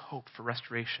always hope for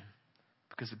restoration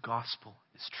because the gospel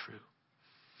is true.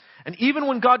 And even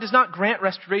when God does not grant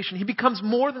restoration, he becomes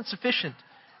more than sufficient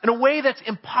in a way that's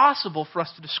impossible for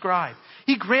us to describe.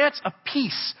 He grants a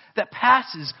peace that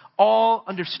passes all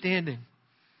understanding.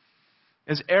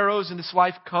 As arrows in this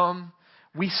life come,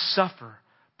 we suffer,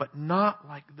 but not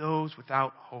like those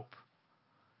without hope.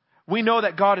 We know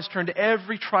that God has turned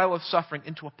every trial of suffering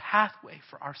into a pathway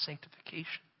for our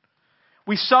sanctification.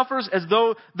 We suffer as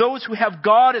though those who have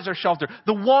God as our shelter,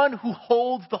 the one who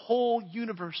holds the whole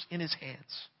universe in his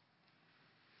hands.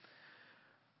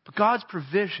 But God's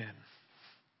provision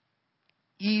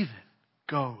even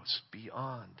goes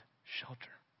beyond shelter.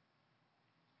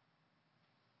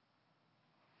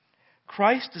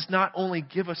 Christ does not only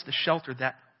give us the shelter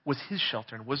that was his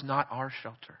shelter and was not our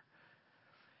shelter.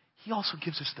 He also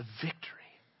gives us the victory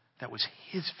that was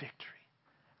his victory,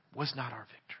 was not our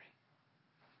victory.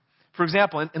 For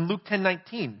example, in Luke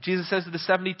 10:19, Jesus says to the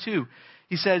 72,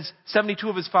 he says, 72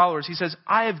 of his followers, he says,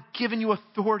 I have given you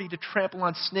authority to trample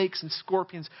on snakes and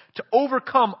scorpions, to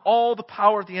overcome all the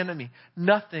power of the enemy.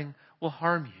 Nothing will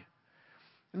harm you.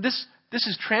 And this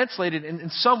is translated in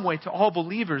some way to all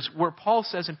believers, where Paul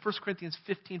says in 1 Corinthians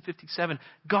 15:57,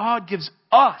 God gives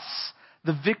us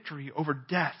the victory over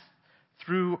death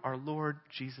through our Lord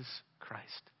Jesus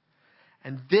Christ.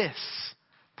 And this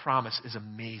promise is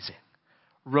amazing.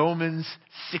 Romans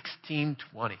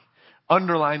 16:20.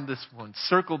 Underline this one,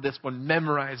 circle this one,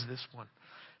 memorize this one.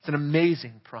 It's an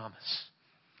amazing promise.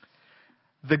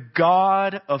 The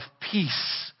God of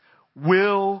peace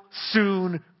will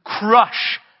soon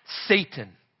crush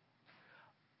Satan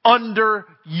under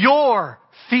your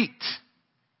feet.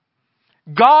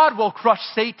 God will crush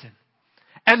Satan,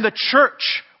 and the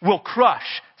church will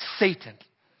crush Satan.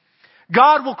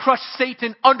 God will crush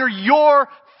Satan under your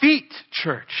feet,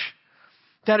 church.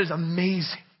 That is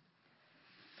amazing.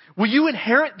 Will you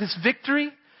inherit this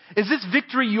victory? Is this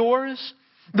victory yours?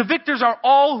 The victors are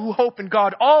all who hope in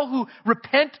God, all who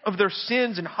repent of their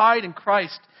sins and hide in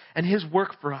Christ and his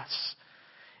work for us.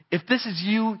 If this is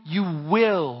you, you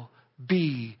will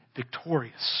be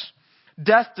victorious.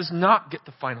 Death does not get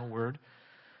the final word.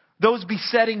 Those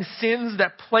besetting sins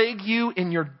that plague you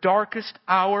in your darkest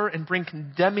hour and bring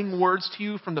condemning words to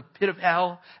you from the pit of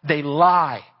hell, they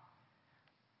lie.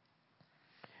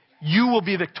 You will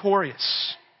be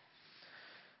victorious.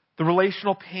 The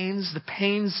relational pains, the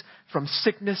pains from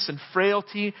sickness and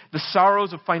frailty, the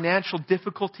sorrows of financial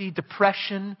difficulty,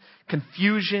 depression,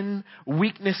 confusion,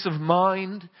 weakness of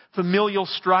mind, familial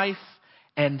strife,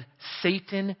 and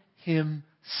Satan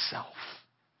himself.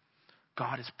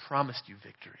 God has promised you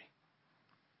victory.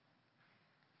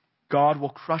 God will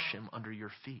crush him under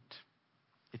your feet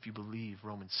if you believe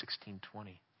Romans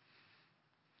 16:20.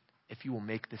 If you will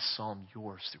make this psalm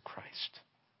yours through Christ.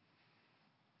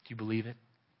 Do you believe it?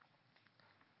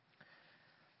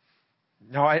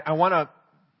 Now, I want to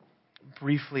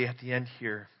briefly at the end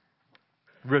here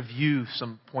review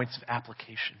some points of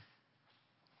application.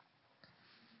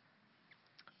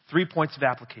 3 points of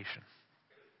application.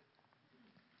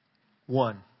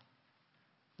 One,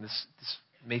 this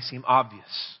may seem obvious,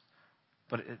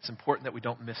 but it's important that we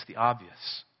don't miss the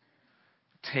obvious.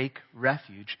 Take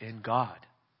refuge in God.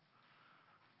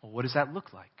 Well, what does that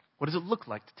look like? What does it look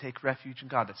like to take refuge in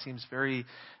God? That seems very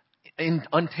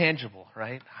untangible,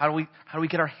 right? How do we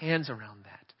get our hands around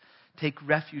that? Take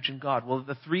refuge in God. Well,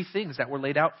 the three things that were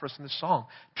laid out for us in the song.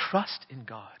 Trust in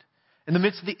God. In the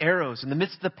midst of the arrows, in the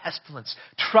midst of the pestilence,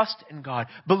 trust in God.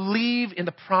 Believe in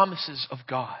the promises of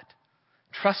God.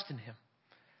 Trust in Him.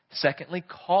 Secondly,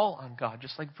 call on God,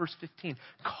 just like verse 15.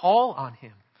 Call on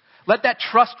Him. Let that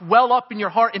trust well up in your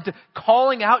heart into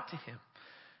calling out to Him,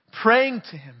 praying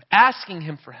to Him, asking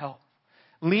Him for help,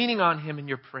 leaning on Him in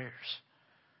your prayers.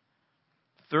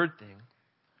 Third thing,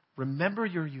 remember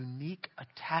your unique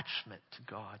attachment to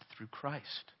God through Christ.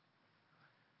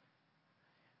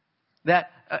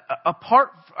 That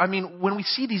when we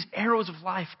see these arrows of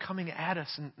life coming at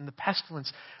us in the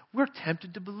pestilence, we're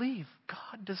tempted to believe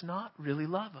God does not really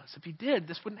love us. If He did,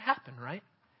 this wouldn't happen, right?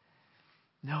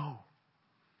 No.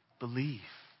 Believe.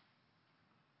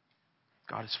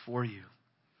 God is for you.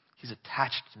 He's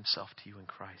attached Himself to you in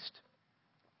Christ.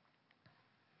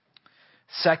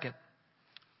 Second,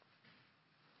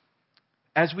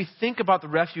 as we think about the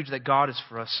refuge that God is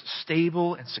for us,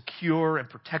 stable and secure and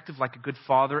protective like a good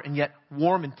father, and yet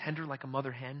warm and tender like a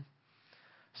mother hen,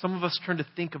 some of us turn to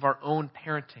think of our own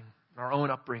parenting, our own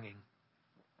upbringing.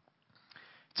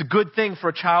 It's a good thing for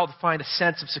a child to find a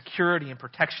sense of security and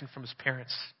protection from his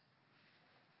parents,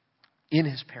 in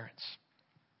his parents.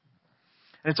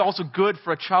 And it's also good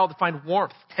for a child to find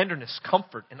warmth, tenderness,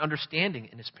 comfort, and understanding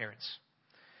in his parents.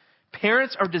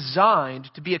 Parents are designed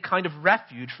to be a kind of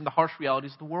refuge from the harsh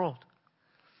realities of the world.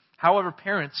 However,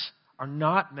 parents are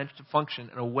not meant to function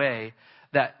in a way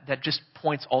that just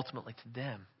points ultimately to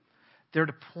them. They're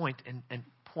to point and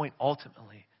point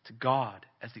ultimately to God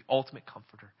as the ultimate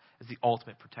comforter, as the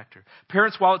ultimate protector.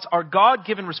 Parents, while it's our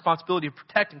God-given responsibility to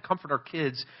protect and comfort our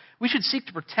kids, we should seek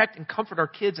to protect and comfort our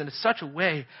kids in such a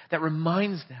way that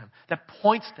reminds them, that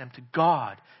points them to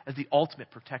God as the ultimate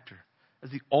protector, as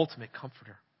the ultimate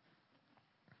comforter.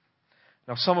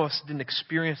 Now, some of us didn't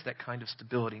experience that kind of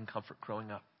stability and comfort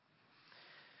growing up.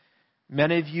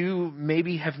 Many of you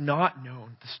maybe have not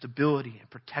known the stability and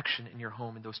protection in your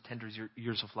home in those tender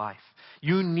years of life.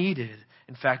 You needed,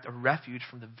 in fact, a refuge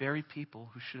from the very people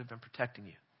who should have been protecting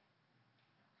you.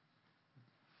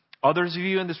 Others of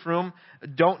you in this room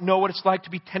don't know what it's like to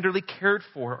be tenderly cared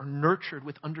for or nurtured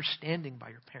with understanding by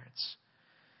your parents.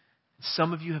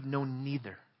 Some of you have known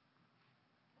neither.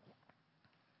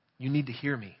 You need to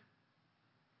hear me.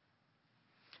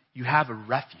 You have a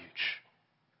refuge.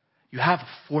 You have a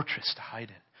fortress to hide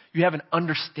in. You have an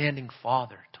understanding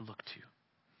Father to look to.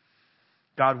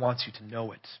 God wants you to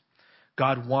know it.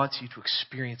 God wants you to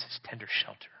experience His tender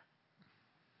shelter.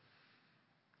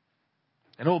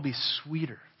 And it will be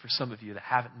sweeter for some of you that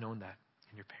haven't known that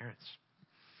in your parents.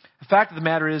 The fact of the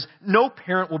matter is, no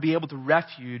parent will be able to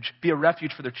be a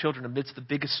refuge for their children amidst the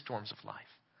biggest storms of life.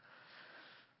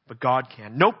 But God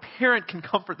can. No parent can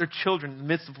comfort their children in the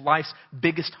midst of life's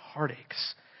biggest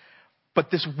heartaches.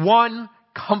 But this one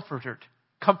comforter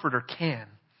can.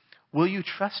 Will you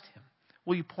trust Him?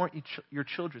 Will you point your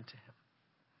children to Him?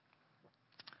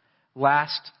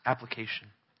 Last application.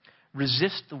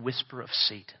 Resist the whisper of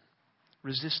Satan.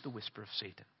 Resist the whisper of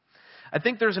Satan. I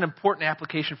think there's an important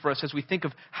application for us as we think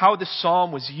of how this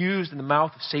psalm was used in the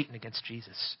mouth of Satan against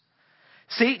Jesus.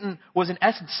 Satan was in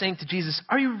essence saying to Jesus,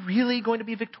 are you really going to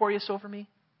be victorious over me?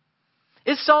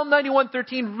 Is Psalm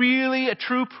 91:13 really a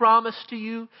true promise to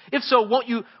you? If so,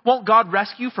 won't God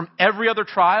rescue you from every other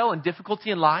trial and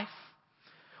difficulty in life?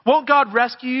 Won't God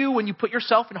rescue you when you put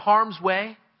yourself in harm's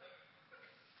way?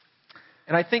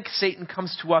 And I think Satan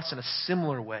comes to us in a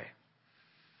similar way.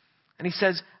 And he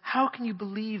says, how can you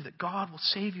believe that God will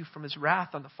save you from His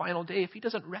wrath on the final day if He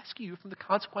doesn't rescue you from the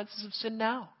consequences of sin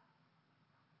now?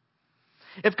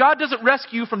 If God doesn't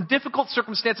rescue you from difficult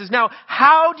circumstances now,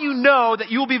 how do you know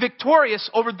that you will be victorious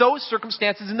over those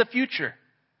circumstances in the future?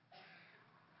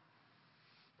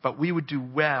 But we would do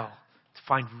well to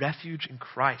find refuge in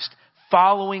Christ,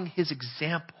 following His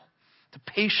example, to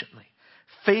patiently,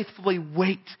 faithfully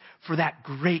wait for that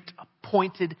great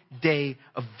appointed day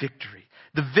of victory.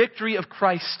 The victory of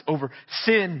Christ over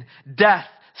sin, death,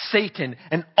 Satan,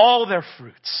 and all their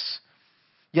fruits.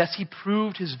 Yes, He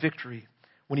proved His victory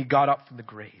when He got up from the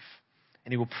grave.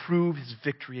 And He will prove His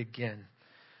victory again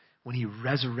when He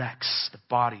resurrects the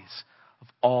bodies of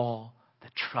all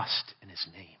that trust in His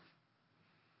name.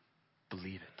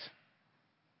 Believe it.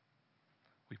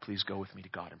 Will you please go with me to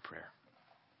God in prayer?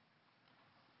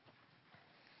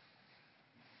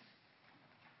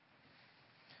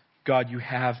 God, you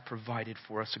have provided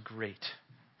for us a great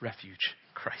refuge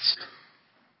in Christ.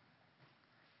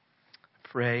 I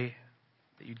pray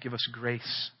that you'd give us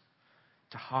grace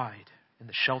to hide in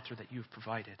the shelter that you have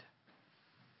provided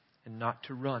and not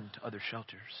to run to other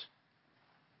shelters.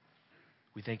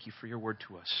 We thank you for your word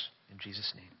to us. In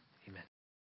Jesus' name.